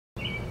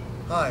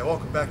Hi,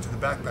 welcome back to the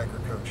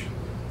Backpacker Coach.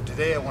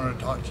 Today I wanted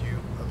to talk to you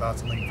about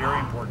something very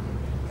important,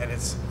 and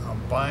it's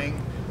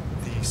buying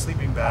the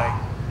sleeping bag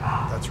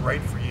that's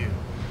right for you,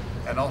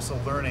 and also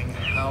learning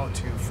how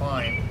to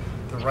find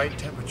the right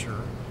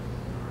temperature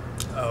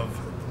of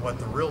what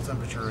the real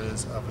temperature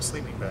is of a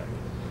sleeping bag.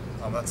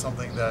 That's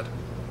something that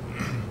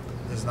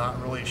is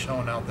not really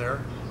shown out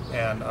there,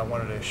 and I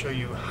wanted to show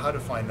you how to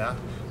find that,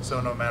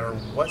 so no matter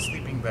what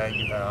sleeping bag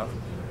you have,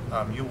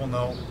 you will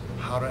know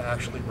how to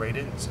actually rate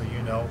it, so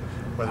you know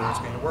whether it's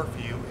going to work for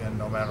you in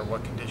no matter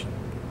what condition.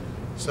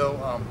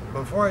 So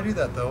before I do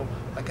that though,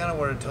 I kind of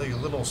wanted to tell you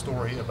a little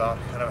story about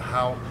kind of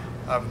how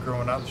I've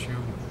grown up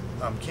through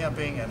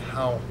camping and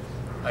how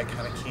I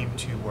kind of came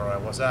to where I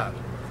was at.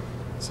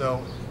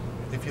 So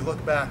if you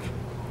look back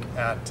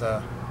at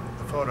the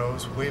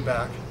photos way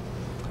back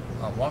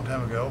a long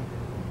time ago,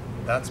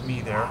 that's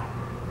me there.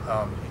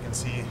 You can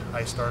see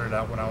I started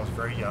out when I was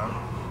very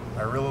young.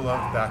 I really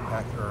loved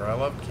I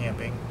loved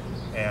camping,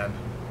 and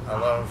I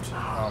loved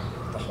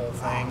the whole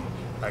thing.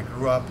 I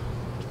grew up,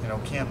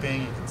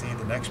 camping. You can see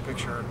the next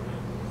picture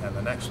and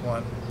the next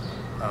one.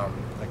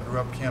 I grew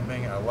up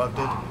camping. I loved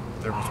it.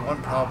 There was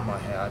one problem I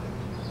had,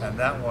 and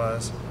that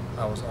was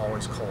I was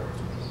always cold.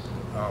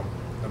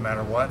 No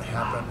matter what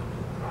happened,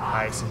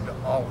 I seemed to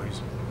always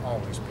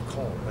be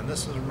cold. And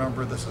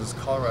remember, this is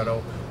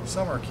Colorado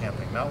summer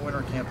camping, not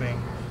winter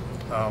camping.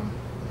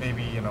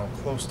 Maybe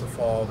close to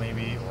fall,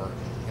 maybe, or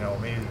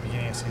maybe the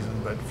beginning of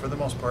season, but for the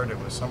most part it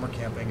was summer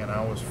camping, and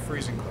I was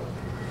freezing cold.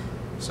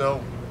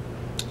 So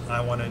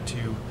I wanted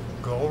to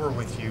go over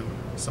with you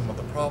some of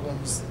the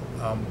problems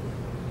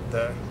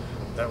that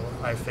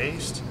I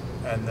faced,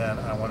 and then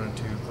I wanted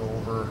to go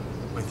over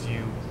with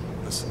you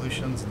the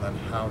solutions, and then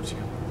how to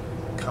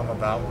come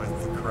about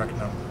with the correct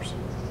numbers.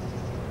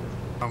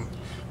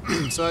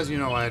 So as you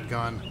know, I had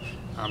gone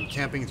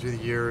camping through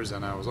the years,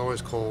 and I was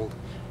always cold,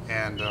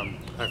 and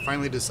I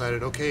finally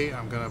decided, okay,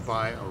 I'm gonna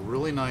buy a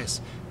really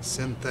nice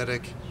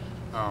synthetic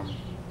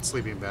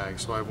sleeping bag.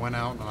 So I went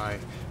out and I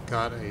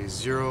got a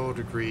 0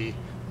 degree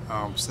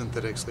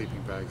synthetic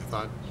sleeping bag. I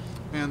thought,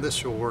 man, this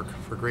should work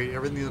for great.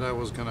 Everything that I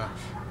was gonna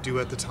do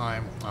at the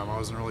time, I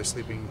wasn't really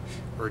sleeping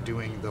or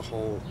doing the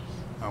whole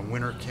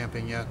winter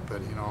camping yet,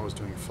 but I was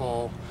doing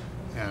fall,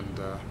 and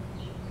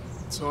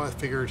so I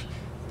figured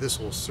this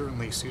will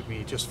certainly suit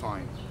me just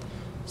fine.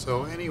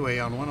 So anyway,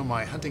 on one of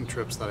my hunting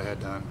trips that I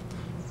had done,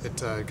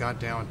 it got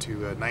down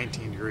to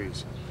 19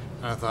 degrees.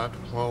 And I thought,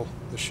 well,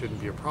 this shouldn't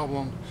be a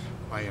problem.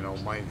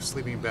 My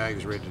sleeping bag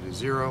is rated to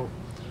 0,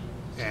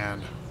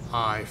 and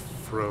I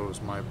froze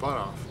my butt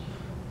off.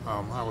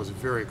 I was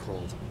very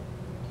cold.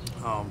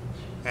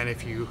 And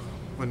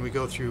when we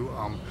go through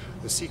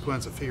the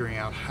sequence of figuring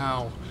out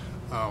how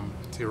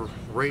to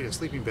rate a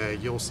sleeping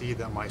bag, you'll see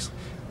that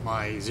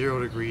my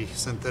 0 degree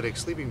synthetic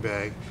sleeping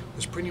bag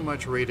was pretty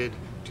much rated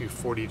to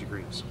 40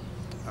 degrees.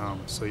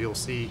 So you'll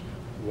see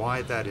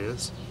why that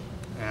is,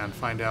 and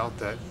find out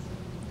that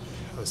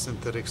a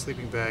synthetic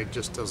sleeping bag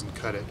just doesn't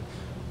cut it,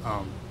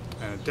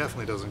 and it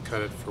definitely doesn't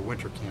cut it for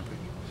winter camping,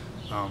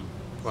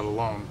 let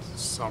alone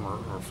summer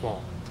or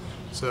fall.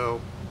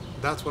 So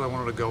that's what I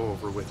wanted to go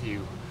over with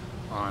you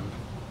on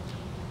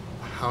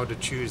how to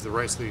choose the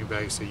right sleeping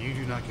bag, so you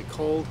do not get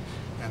cold,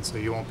 and so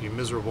you won't be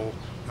miserable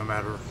no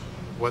matter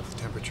what the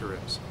temperature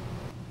is.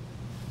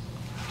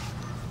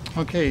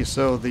 Okay,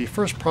 so the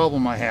first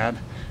problem I had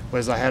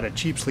was I had a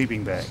cheap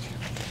sleeping bag.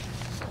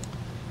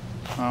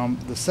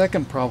 The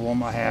second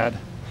problem I had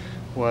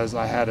was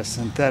I had a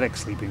synthetic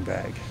sleeping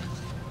bag.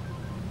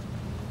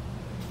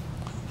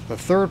 The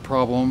third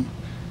problem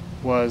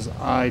was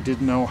I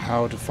didn't know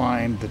how to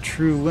find the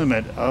true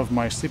limit of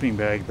my sleeping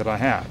bag that I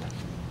had.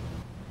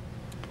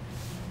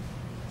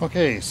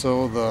 Okay,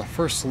 so the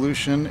first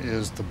solution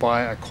is to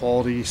buy a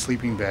quality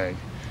sleeping bag.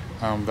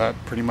 That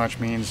pretty much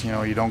means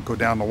you don't go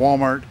down to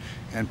Walmart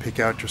and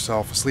pick out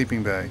yourself a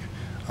sleeping bag.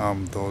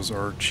 Those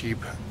are cheap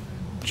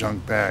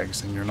junk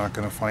bags, and you're not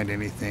going to find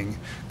anything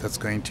that's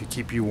going to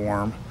keep you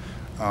warm,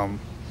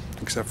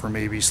 except for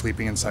maybe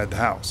sleeping inside the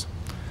house.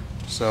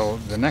 So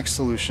the next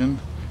solution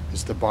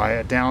is to buy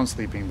a down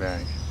sleeping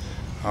bag.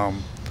 I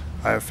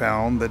have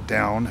found that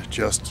down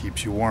just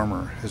keeps you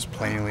warmer. It's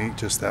plainly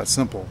just that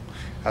simple.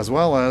 As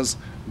well as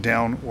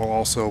down will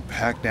also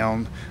pack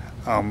down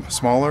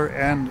smaller,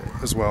 and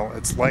as well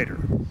it's lighter.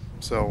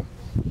 So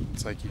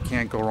it's like you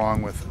can't go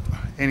wrong with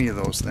any of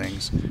those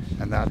things,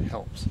 and that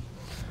helps.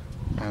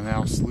 And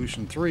now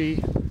solution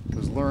 3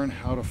 is learn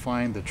how to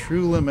find the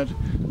true limit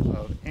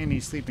of any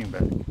sleeping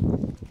bag,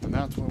 and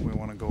that's what we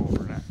want to go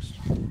over next.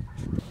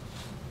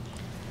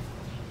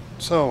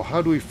 So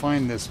how do we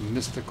find this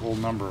mystical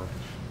number,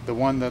 the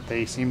one that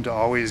they seem to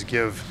always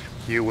give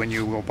you when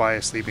you will buy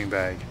a sleeping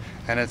bag,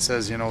 and it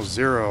says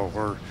 0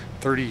 or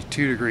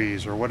 32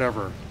 degrees or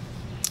whatever?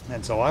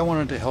 And so I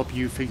wanted to help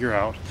you figure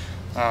out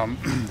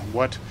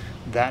what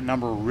that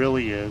number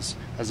really is,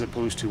 as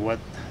opposed to what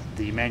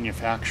the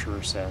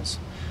manufacturer says.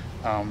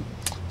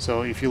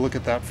 So if you look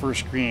at that first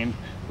screen,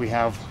 we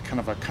have kind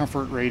of a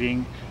comfort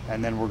rating,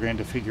 and then we're going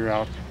to figure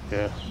out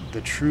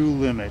the true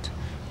limit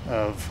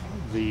of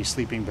the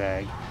sleeping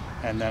bag,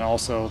 and then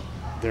also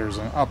there's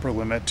an upper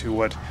limit to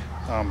what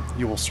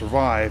you will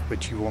survive,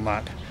 but you will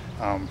not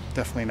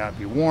definitely not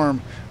be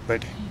warm,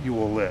 but you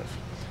will live.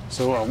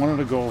 So I wanted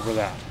to go over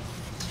that.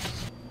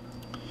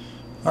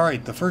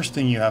 Alright, the first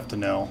thing you have to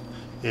know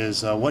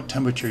is what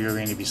temperature you're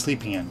going to be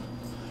sleeping in.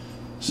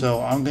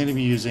 So I'm going to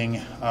be using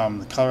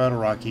the Colorado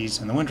Rockies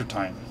in the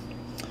wintertime.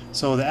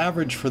 So the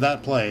average for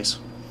that place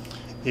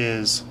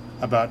is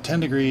about 10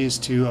 degrees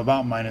to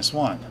about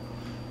 -1.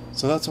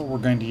 So that's what we're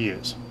going to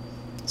use.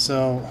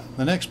 So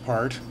the next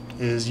part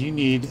is you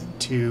need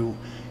to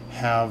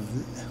have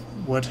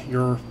what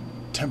your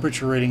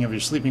temperature rating of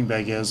your sleeping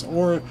bag is,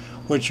 or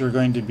what you're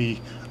going to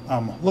be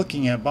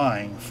looking at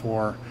buying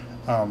for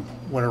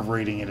whatever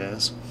rating it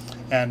is.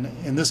 And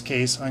in this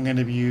case, I'm going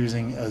to be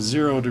using a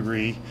 0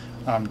 degree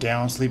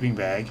down sleeping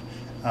bag.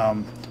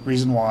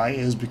 Reason why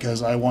is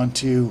because I want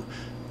to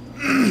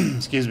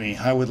excuse me,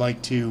 I would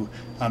like to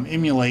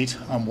emulate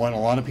what a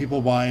lot of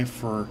people buy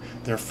for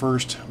their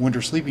first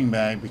winter sleeping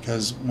bag,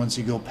 because once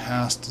you go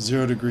past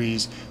 0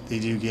 degrees, they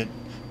do get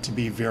to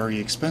be very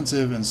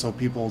expensive, and so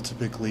people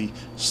typically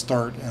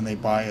start and they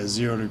buy a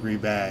 0 degree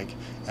bag,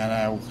 and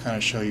I will kind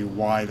of show you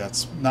why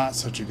that's not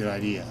such a good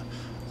idea.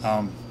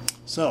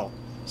 So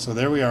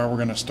there we are. We're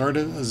going to start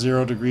at a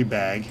 0 degree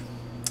bag,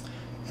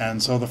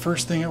 and so the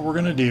first thing that we're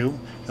going to do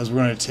is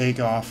we're going to take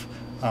off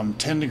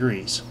 10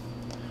 degrees.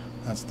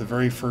 That's the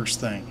very first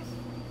thing.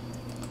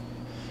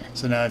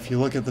 So now if you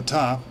look at the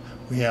top,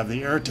 we have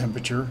the air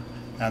temperature,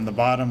 and the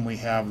bottom we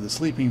have the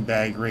sleeping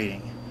bag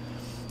rating.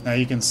 Now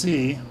you can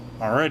see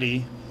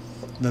already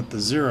that the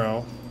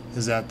 0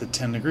 is at the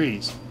 10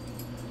 degrees.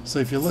 So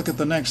if you look at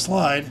the next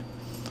slide,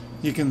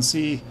 you can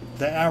see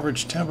the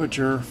average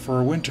temperature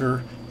for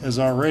winter is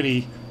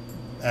already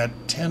at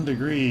 10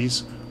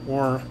 degrees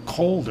or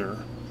colder.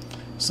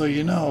 So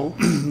you know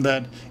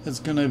that it's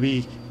going to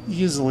be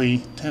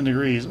easily 10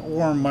 degrees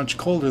or much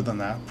colder than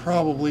that,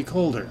 probably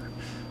colder.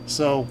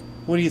 So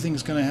what do you think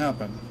is going to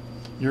happen?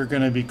 You're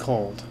going to be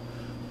cold,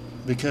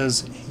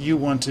 because you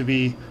want to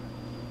be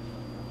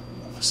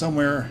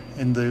somewhere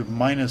in the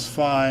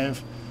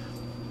 -5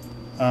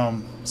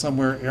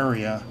 somewhere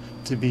area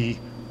to be.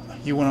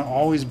 You want to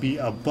always be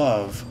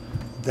above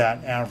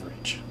that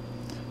average.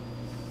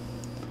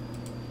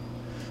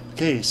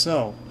 Okay,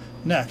 so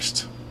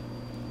next,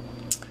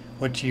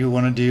 what you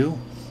want to do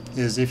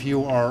is, if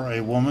you are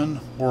a woman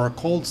or a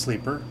cold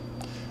sleeper,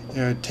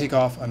 take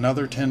off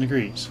another 10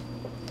 degrees.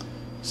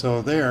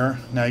 So there,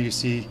 now you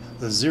see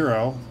the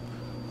 0,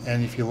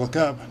 and if you look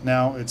up,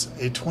 now it's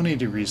a 20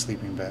 degree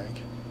sleeping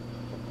bag.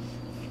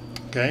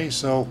 Okay,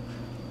 so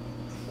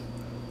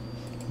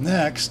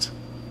next,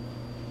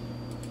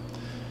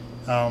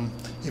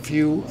 if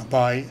you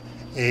buy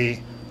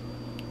a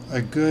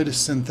good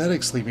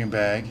synthetic sleeping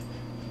bag,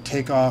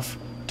 take off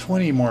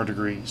 20 more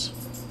degrees.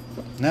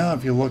 Now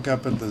if you look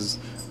up at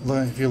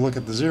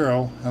the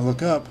 0 and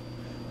look up,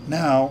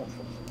 now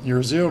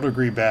your 0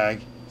 degree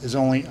bag is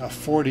only a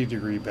 40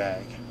 degree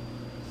bag.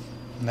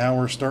 Now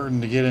we're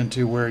starting to get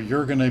into where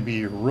you're going to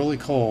be really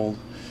cold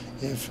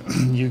if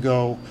you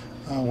go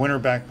winter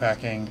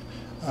backpacking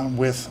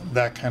with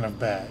that kind of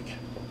bag.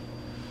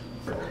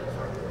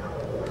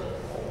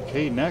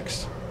 Okay,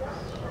 next.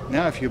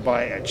 Now if you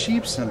buy a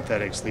cheap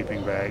synthetic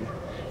sleeping bag,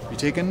 you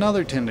take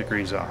another 10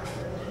 degrees off.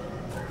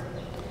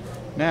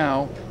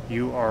 Now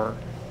you are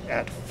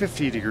at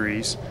 50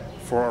 degrees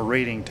for a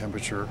rating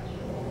temperature,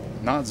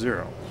 not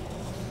 0.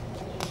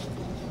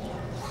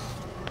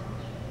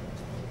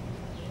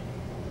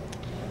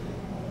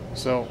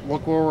 So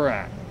look where we're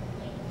at.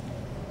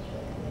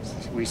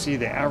 We see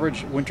the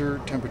average winter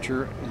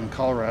temperature in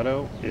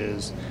Colorado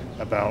is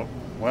about,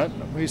 what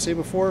did we say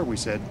before? We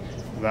said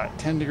about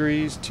 10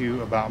 degrees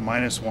to about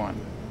 -1.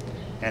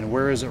 And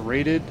where is it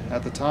rated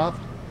at the top?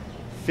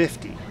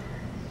 50.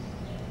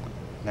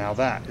 Now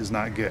that is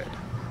not good.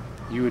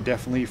 You would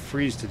definitely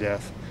freeze to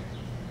death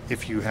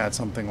if you had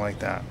something like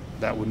that.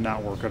 That would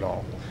not work at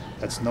all.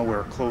 That's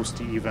nowhere close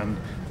to even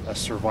a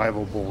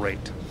survivable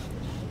rate.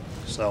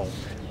 So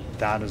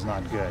that is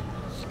not good.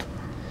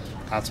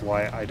 That's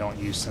why I don't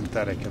use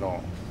synthetic at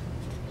all.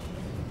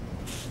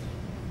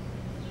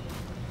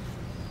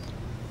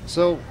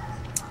 So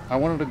I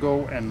wanted to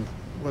go and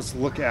let's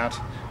look at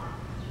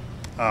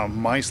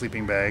my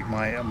sleeping bag,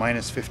 my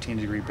 -15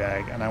 degree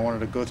bag, and I wanted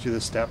to go through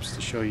the steps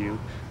to show you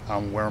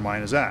where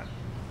mine is at.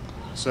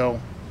 So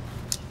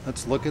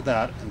let's look at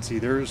that and see.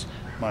 There's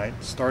my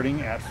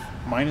starting at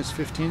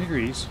 -15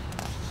 degrees.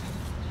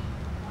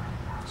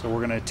 So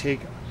we're going to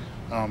take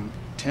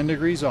 10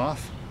 degrees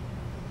off.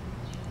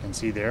 You can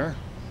see there.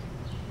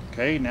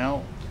 Okay,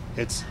 now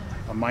it's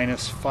a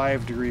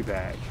 -5 degree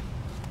bag.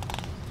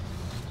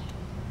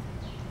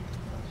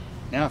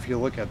 Now if you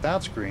look at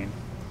that screen,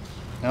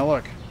 now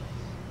look,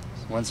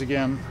 once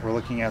again we're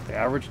looking at the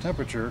average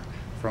temperature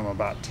from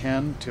about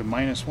 10 to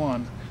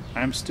 -1.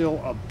 I'm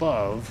still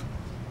above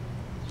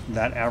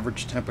that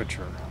average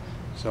temperature,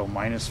 so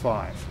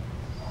 -5.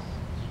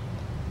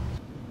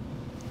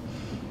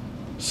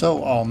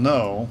 So I'll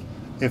know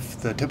if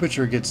the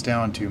temperature gets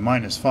down to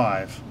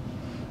 -5,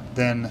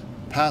 then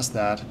past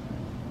that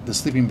the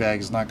sleeping bag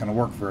is not going to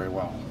work very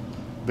well.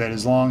 But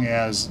as long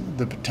as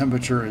the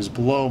temperature is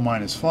below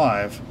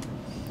 -5,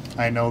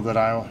 I know that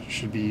I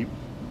should be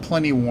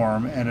plenty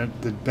warm, and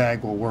the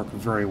bag will work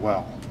very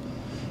well.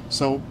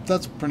 So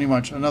that's pretty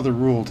much another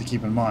rule to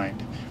keep in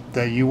mind,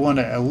 that you want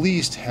to at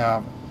least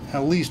have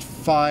at least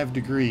 5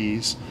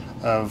 degrees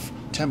of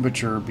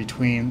temperature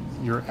between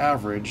your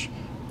average,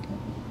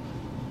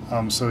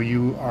 so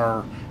you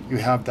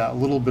have that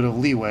little bit of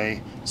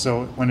leeway,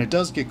 so when it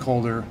does get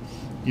colder,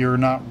 you're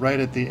not right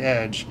at the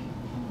edge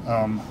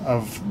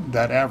of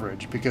that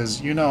average,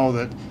 because you know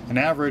that an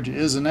average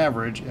is an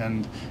average,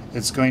 and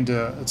it's going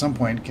to at some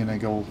point can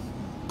go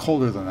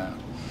colder than that.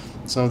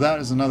 So that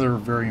is another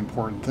very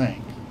important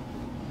thing.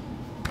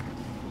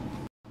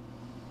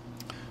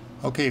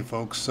 Okay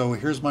folks, so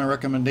here's my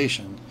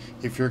recommendation.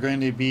 If you're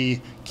going to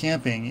be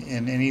camping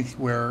in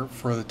anywhere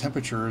for the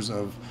temperatures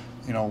of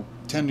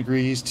 10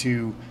 degrees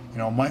to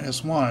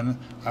 -1,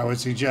 I would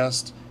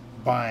suggest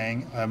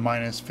buying a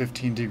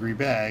 -15 degree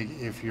bag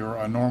if you're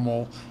a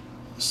normal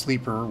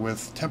sleeper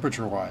with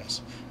temperature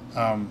wise.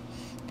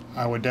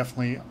 I would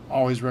definitely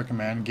always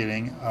recommend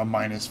getting a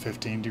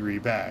 -15 degree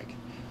bag.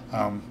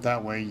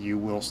 That way you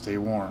will stay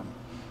warm.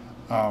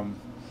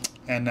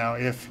 And now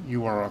if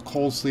you are a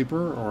cold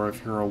sleeper, or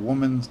if you're a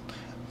woman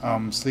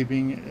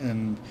sleeping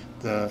in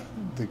the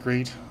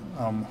great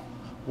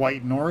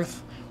white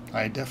north,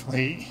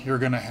 you're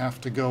going to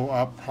have to go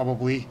up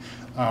probably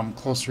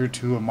closer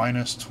to a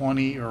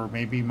 -20 or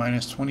maybe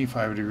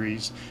 -25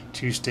 degrees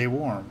to stay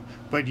warm.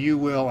 But you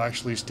will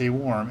actually stay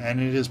warm, and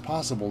it is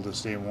possible to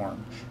stay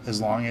warm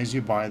as long as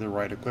you buy the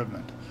right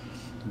equipment.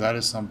 That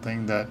is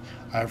something that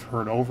I've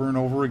heard over and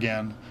over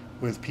again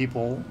with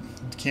people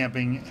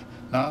camping,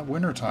 not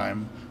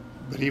wintertime,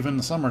 but even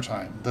the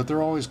summertime, that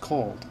they're always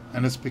cold,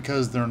 and it's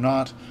because they're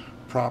not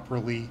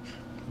properly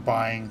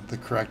buying the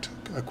correct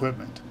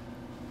equipment.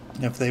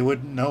 If they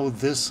would know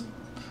this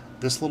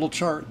little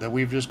chart that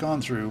we've just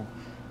gone through,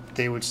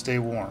 they would stay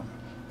warm,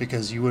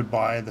 because you would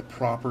buy the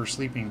proper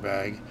sleeping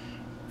bag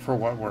for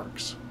what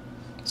works.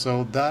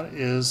 So that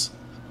is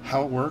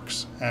how it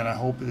works, and I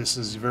hope this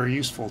is very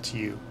useful to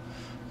you.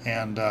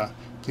 And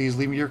please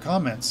leave me your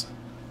comments.